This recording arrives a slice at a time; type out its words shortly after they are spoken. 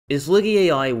Is Fliki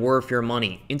AI worth your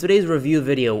money? In today's review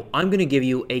video, I'm going to give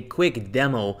you a quick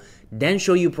demo, then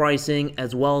show you pricing,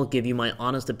 as well as give you my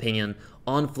honest opinion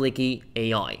on Fliki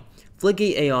AI.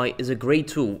 Fliki AI is a great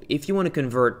tool if you want to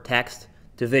convert text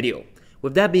to video.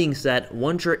 With that being said,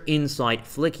 once you're inside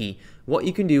Fliki, what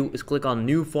you can do is click on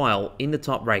New File in the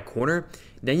top right corner.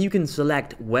 Then you can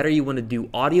select whether you want to do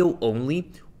audio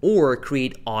only or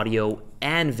create audio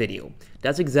and video.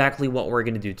 That's exactly what we're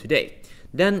going to do today.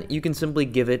 Then you can simply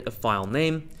give it a file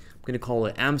name. I'm going to call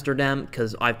it Amsterdam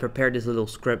because I've prepared this little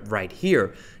script right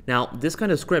here. Now, this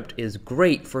kind of script is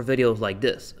great for videos like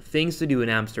this, things to do in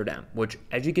Amsterdam, which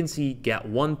as you can see get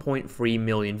 1.3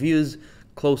 million views,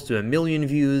 close to 1 million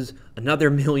views, another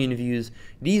million views.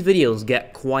 These videos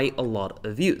get quite a lot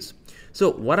of views.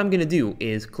 So what I'm going to do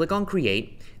is click on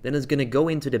create, then it's going to go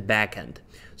into the backend.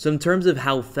 So in terms of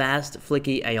how fast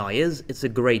Fliki AI is, it's a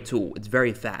great tool. It's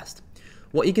very fast.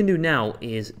 What you can do now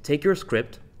is take your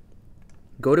script,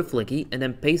 go to Fliki, and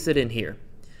then paste it in here.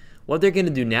 What they're going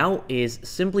to do now is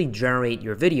simply generate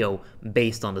your video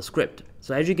based on the script.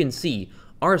 So as you can see,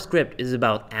 our script is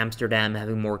about Amsterdam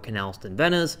having more canals than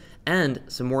Venice and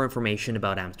some more information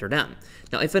about Amsterdam.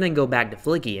 Now if I then go back to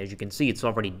Fliki, as you can see, it's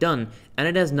already done and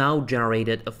it has now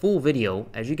generated a full video,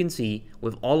 as you can see,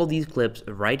 with all of these clips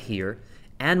right here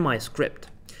and my script.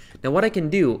 Now what I can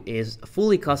do is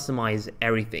fully customize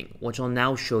everything, which I'll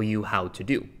now show you how to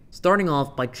do. Starting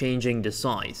off by changing the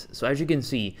size. So as you can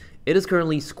see, it is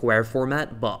currently square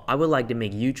format, but I would like to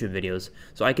make YouTube videos.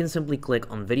 So I can simply click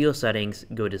on video settings,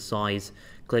 go to size,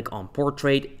 click on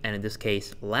portrait, and in this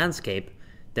case, landscape,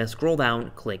 then scroll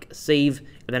down, click save,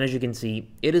 and then as you can see,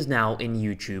 it is now in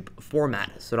YouTube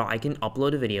format so that I can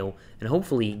upload a video and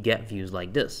hopefully get views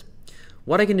like this.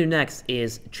 What I can do next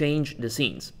is change the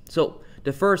scenes. So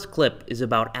the first clip is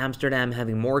about Amsterdam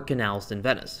having more canals than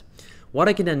Venice. What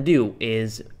I can then do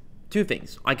is two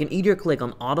things. I can either click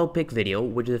on auto pick video,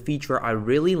 which is a feature I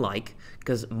really like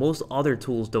because most other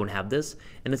tools don't have this,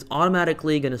 and it's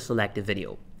automatically going to select the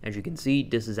video. As you can see,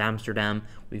 this is Amsterdam.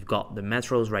 We've got the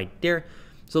metros right there.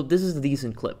 So this is a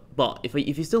decent clip. But if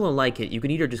you still don't like it, you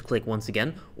can either just click once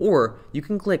again, or you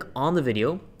can click on the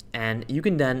video and you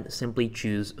can then simply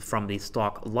choose from the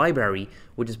stock library,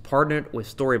 which is partnered with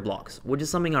Storyblocks, which is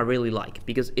something I really like,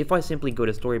 because if I simply go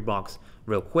to Storyblocks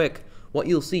real quick, what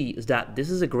you'll see is that this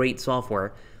is a great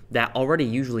software that already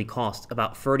usually costs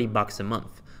about 30 bucks a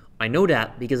month. I know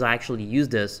that because I actually use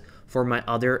this for my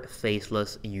other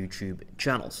faceless YouTube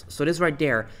channels. So this right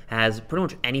there has pretty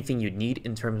much anything you'd need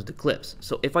in terms of the clips.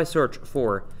 So if I search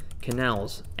for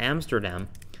canals Amsterdam,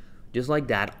 just like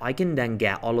that, I can then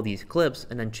get all of these clips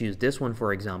and then choose this one,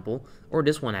 for example, or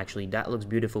this one actually, that looks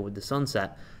beautiful with the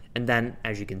sunset. And then,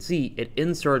 as you can see, it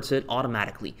inserts it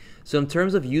automatically. So in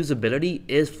terms of usability,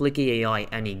 is Fliki AI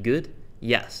any good?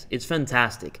 Yes, it's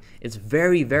fantastic. It's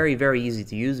very, very, very easy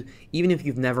to use, even if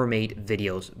you've never made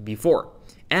videos before.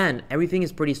 And everything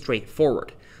is pretty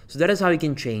straightforward. So that is how you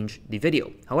can change the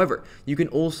video. However, you can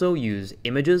also use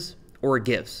images or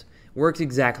GIFs. Works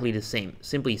exactly the same.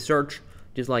 Simply search,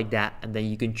 just like that, and then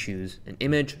you can choose an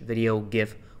image, video,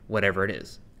 GIF, whatever it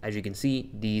is. As you can see,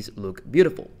 these look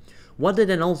beautiful. What they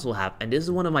then also have, and this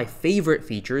is one of my favorite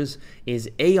features, is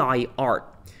AI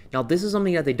art. Now this is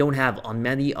something that they don't have on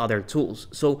many other tools.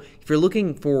 So if you're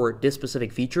looking for this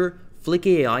specific feature,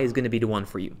 Fliki AI is going to be the one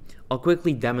for you. I'll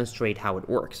quickly demonstrate how it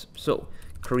works. So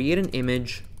create an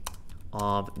image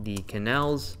of the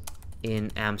canals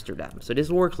in Amsterdam. So this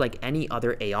works like any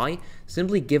other AI.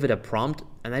 Simply give it a prompt,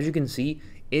 and as you can see,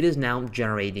 it is now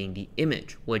generating the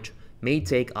image, which may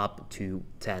take up to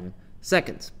 10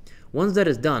 seconds. Once that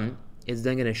is done, it's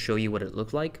then going to show you what it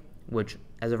looks like, which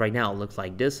as of right now looks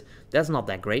like this. That's not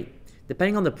that great.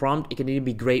 Depending on the prompt, it can either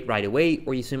be great right away,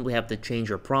 or you simply have to change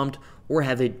your prompt or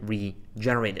have it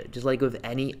regenerated, just like with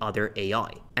any other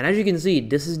AI. And as you can see,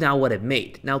 this is now what it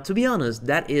made. Now, to be honest,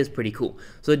 that is pretty cool.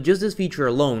 So just this feature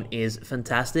alone is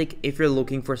fantastic if you're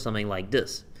looking for something like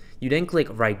this. You then click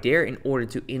right there in order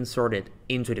to insert it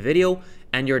into the video,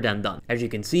 and you're then done. As you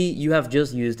can see, you have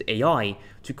just used AI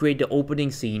to create the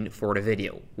opening scene for the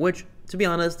video, which, to be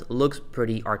honest, looks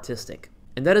pretty artistic.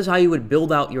 And that is how you would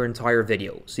build out your entire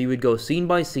video. So you would go scene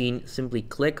by scene, simply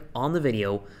click on the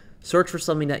video, search for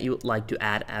something that you would like to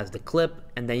add as the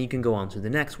clip, and then you can go on to the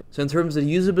next one. So in terms of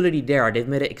the usability there, they've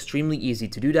made it extremely easy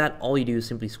to do that. All you do is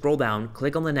simply scroll down,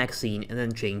 click on the next scene, and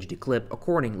then change the clip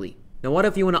accordingly. Now, what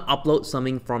if you want to upload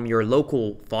something from your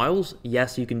local files?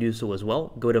 Yes, you can do so as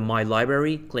well. Go to My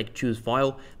Library, click Choose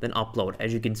File, then Upload.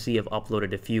 As you can see, I've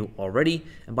uploaded a few already.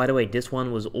 And by the way, this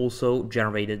one was also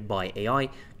generated by AI,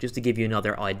 just to give you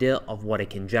another idea of what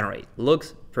it can generate.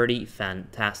 Looks pretty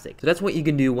fantastic. So that's what you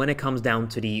can do when it comes down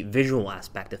to the visual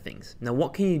aspect of things. Now,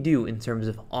 what can you do in terms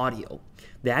of audio?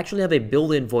 They actually have a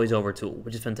built-in voiceover tool,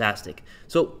 which is fantastic.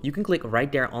 So you can click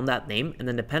right there on that name, and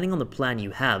then depending on the plan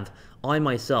you have,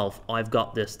 I've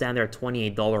got the standard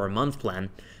 $28 a month plan,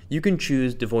 you can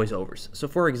choose the voiceovers. So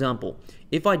for example,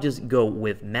 if I just go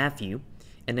with Matthew,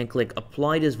 and then click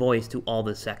apply this voice to all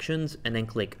the sections, and then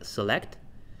click select,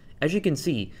 as you can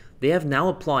see, they have now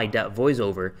applied that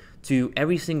voiceover to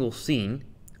every single scene,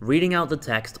 reading out the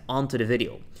text onto the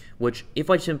video, which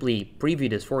if I simply preview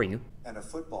this for you, and a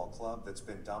football club that's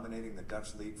been dominating the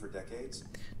Dutch league for decades.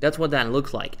 That's what that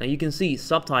looks like. Now you can see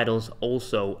subtitles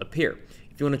also appear.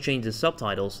 If you want to change the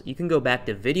subtitles, you can go back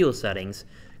to video settings,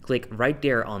 click right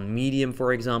there on medium,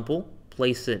 for example,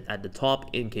 place it at the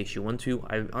top in case you want to.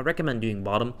 I recommend doing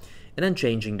bottom, and then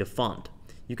changing the font.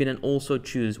 You can then also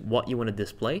choose what you want to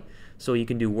display. So you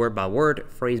can do word by word,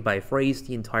 phrase by phrase,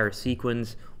 the entire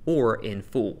sequence, or in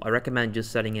full. I recommend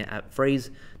just setting it at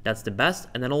phrase, that's the best,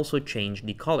 and then also change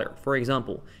the color. For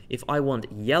example, if I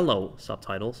want yellow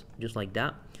subtitles, just like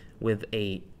that, with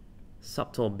a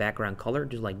subtle background color,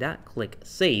 just like that, click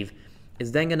save. It's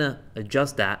then gonna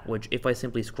adjust that, which if I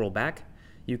simply scroll back,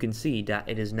 you can see that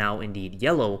it is now indeed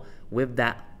yellow with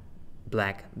that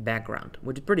black background,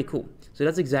 which is pretty cool. So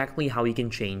that's exactly how you can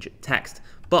change text.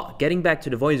 But getting back to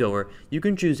the voiceover, you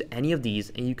can choose any of these,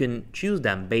 and you can choose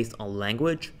them based on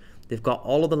language. They've got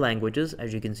all of the languages,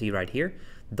 as you can see right here.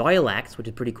 Dialects, which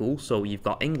is pretty cool. So you've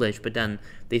got English, but then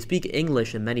they speak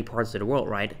English in many parts of the world,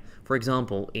 right? For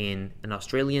example, in an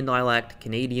Australian dialect,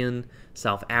 Canadian,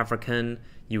 South African,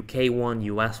 UK one,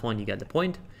 US one, you get the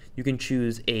point. You can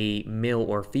choose a male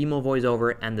or female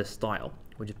voiceover and the style,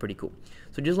 which is pretty cool.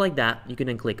 So just like that, you can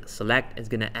then click select, it's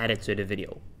gonna add it to the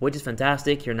video, which is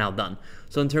fantastic, you're now done.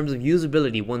 So in terms of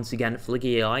usability, once again,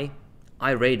 Fliki AI,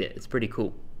 I rate it, it's pretty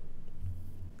cool.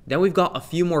 Then we've got a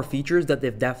few more features that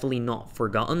they've definitely not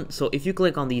forgotten. So if you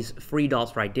click on these three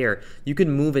dots right there, you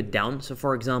can move it down. So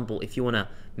for example, if you wanna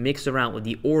mix around with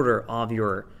the order of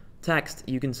your text,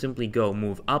 you can simply go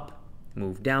move up,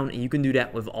 move down, and you can do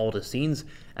that with all the scenes,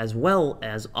 as well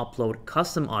as upload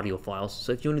custom audio files.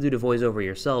 So if you want to do the voiceover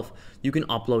yourself, you can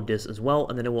upload this as well,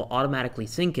 and then it will automatically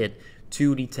sync it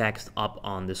to the text up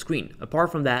on the screen. Apart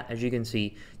from that, as you can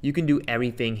see, you can do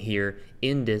everything here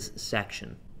in this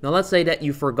section. Now let's say that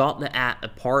you forgot to add a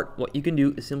part. What you can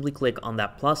do is simply click on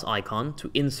that plus icon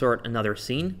to insert another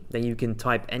scene. Then you can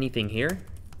type anything here.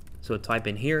 So type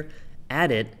in here,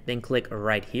 add it, then click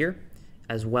right here,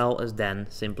 as well as then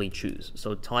simply choose.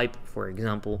 So type, for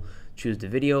example, choose the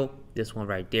video, this one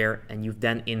right there, and you've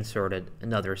then inserted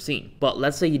another scene. But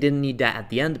let's say you didn't need that at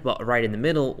the end, but right in the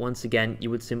middle, once again,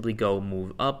 you would simply go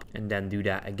move up and then do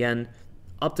that again,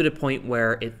 up to the point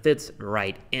where it fits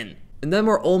right in. And then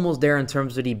we're almost there in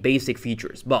terms of the basic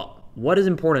features. But what is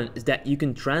important is that you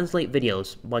can translate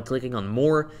videos by clicking on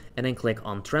more and then click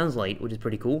on translate, which is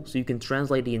pretty cool. So you can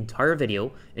translate the entire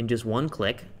video in just one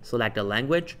click, select a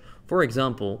language. For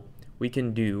example, we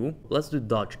can do, let's do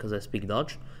Dutch because I speak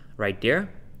Dutch right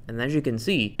there. And as you can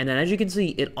see,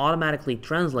 it automatically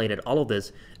translated all of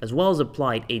this, as well as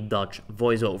applied a Dutch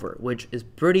voiceover, which is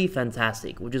pretty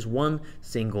fantastic with just one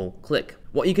single click.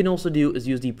 What you can also do is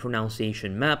use the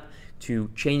pronunciation map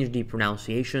to change the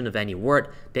pronunciation of any word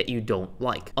that you don't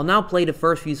like. I'll now play the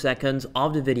first few seconds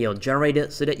of the video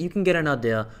generated so that you can get an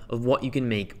idea of what you can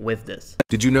make with this.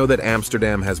 Did you know that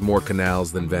Amsterdam has more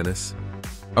canals than Venice?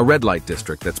 A red light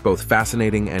district that's both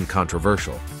fascinating and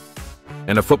controversial.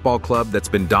 And a football club that's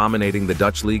been dominating the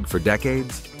Dutch league for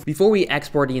decades? Before we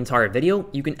export the entire video,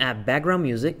 you can add background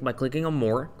music by clicking on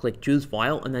more, click choose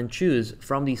file, and then choose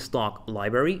from the stock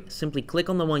library. Simply click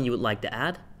on the one you would like to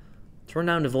add. Turn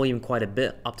down the volume quite a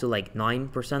bit, up to like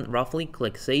 9% roughly,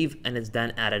 click save, and it's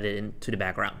then added into the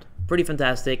background. Pretty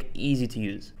fantastic, easy to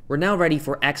use. We're now ready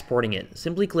for exporting it.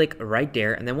 Simply click right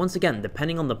there, and then once again,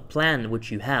 depending on the plan which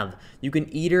you have, you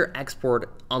can either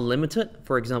export unlimited,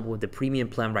 for example with the premium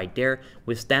plan right there.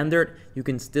 With standard, you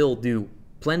can still do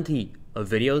plenty of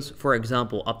videos, for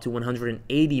example up to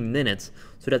 180 minutes,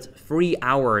 so that's 3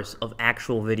 hours of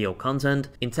actual video content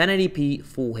in 1080p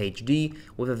full HD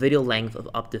with a video length of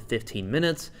up to 15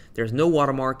 minutes. There's no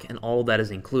watermark and all of that is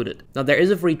included. Now there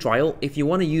is a free trial. If you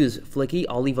want to use Fliki,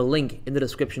 I'll leave a link in the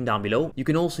description down below. You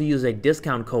can also use a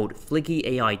discount code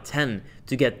FlikiAI10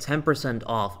 to get 10%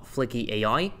 off Fliki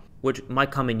AI. which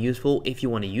might come in useful if you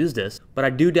want to use this, but I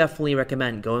do definitely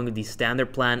recommend going with the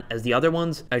standard plan, as the other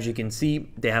ones, as you can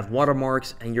see, they have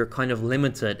watermarks and you're kind of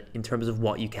limited in terms of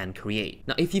what you can create.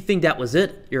 Now, if you think that was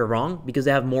it, you're wrong, because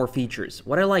they have more features.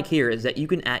 What I like here is that you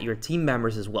can add your team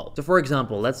members as well. So for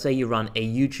example, let's say you run a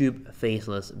YouTube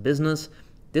faceless business.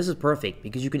 This is perfect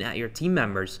because you can add your team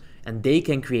members and they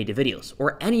can create the videos,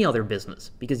 or any other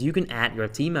business, because you can add your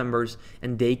team members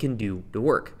and they can do the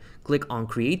work. Click on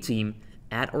create team,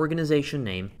 add organization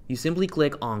name. You simply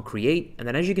click on create, and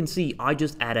then as you can see, I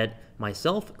just added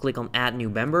myself. Click on add new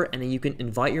member, and then you can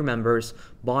invite your members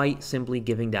by simply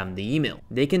giving them the email.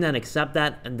 They can then accept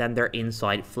that, and then they're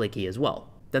inside Fliki as well.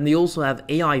 Then they also have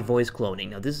AI voice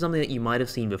cloning. Now this is something that you might have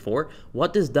seen before.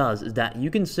 What this does is that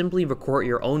you can simply record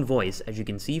your own voice, as you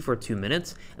can see, for 2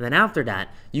 minutes, and then after that,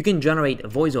 you can generate a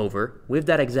voiceover with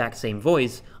that exact same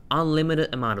voice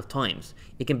unlimited amount of times.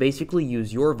 It can basically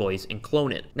use your voice and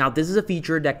clone it. Now this is a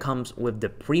feature that comes with the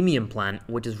premium plan,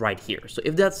 which is right here. So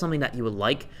if that's something that you would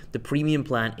like, the premium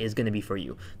plan is going to be for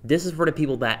you. This is for the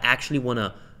people that actually want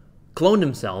to clone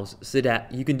themselves so that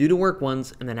you can do the work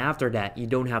once, and then after that you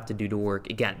don't have to do the work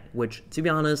again, which, to be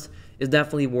honest, is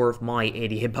definitely worth my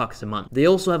 88 bucks a month. They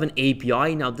also have an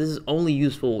API. Now this is only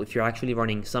useful if you're actually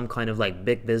running some kind of like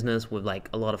big business with like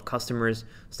a lot of customers,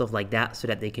 stuff like that, so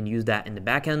that they can use that in the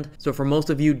back end. So for most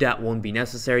of you that won't be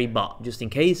necessary, but just in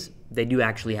case, they do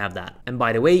actually have that. And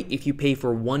by the way, if you pay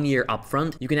for 1 year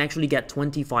upfront, you can actually get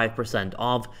 25%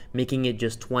 off, making it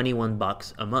just 21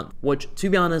 bucks a month, which, to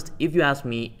be honest, if you ask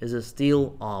me, is a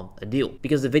steal of a deal,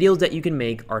 because the videos that you can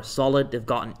make are solid. They've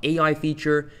got an AI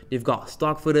feature, they've got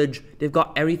stock footage, they've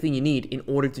got everything you need in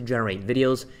order to generate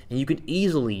videos, and you can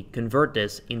easily convert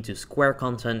this into square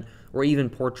content or even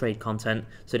portrait content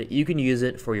so that you can use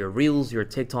it for your reels, your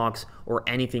TikToks, or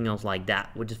anything else like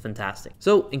that, which is fantastic.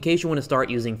 So in case you want to start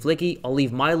using Fliki, I'll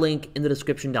leave my link in the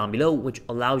description down below, which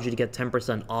allows you to get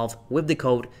 10% off with the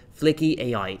code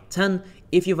FlikiAI10.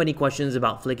 If you have any questions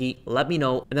about Fliki, let me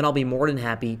know, and then I'll be more than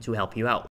happy to help you out.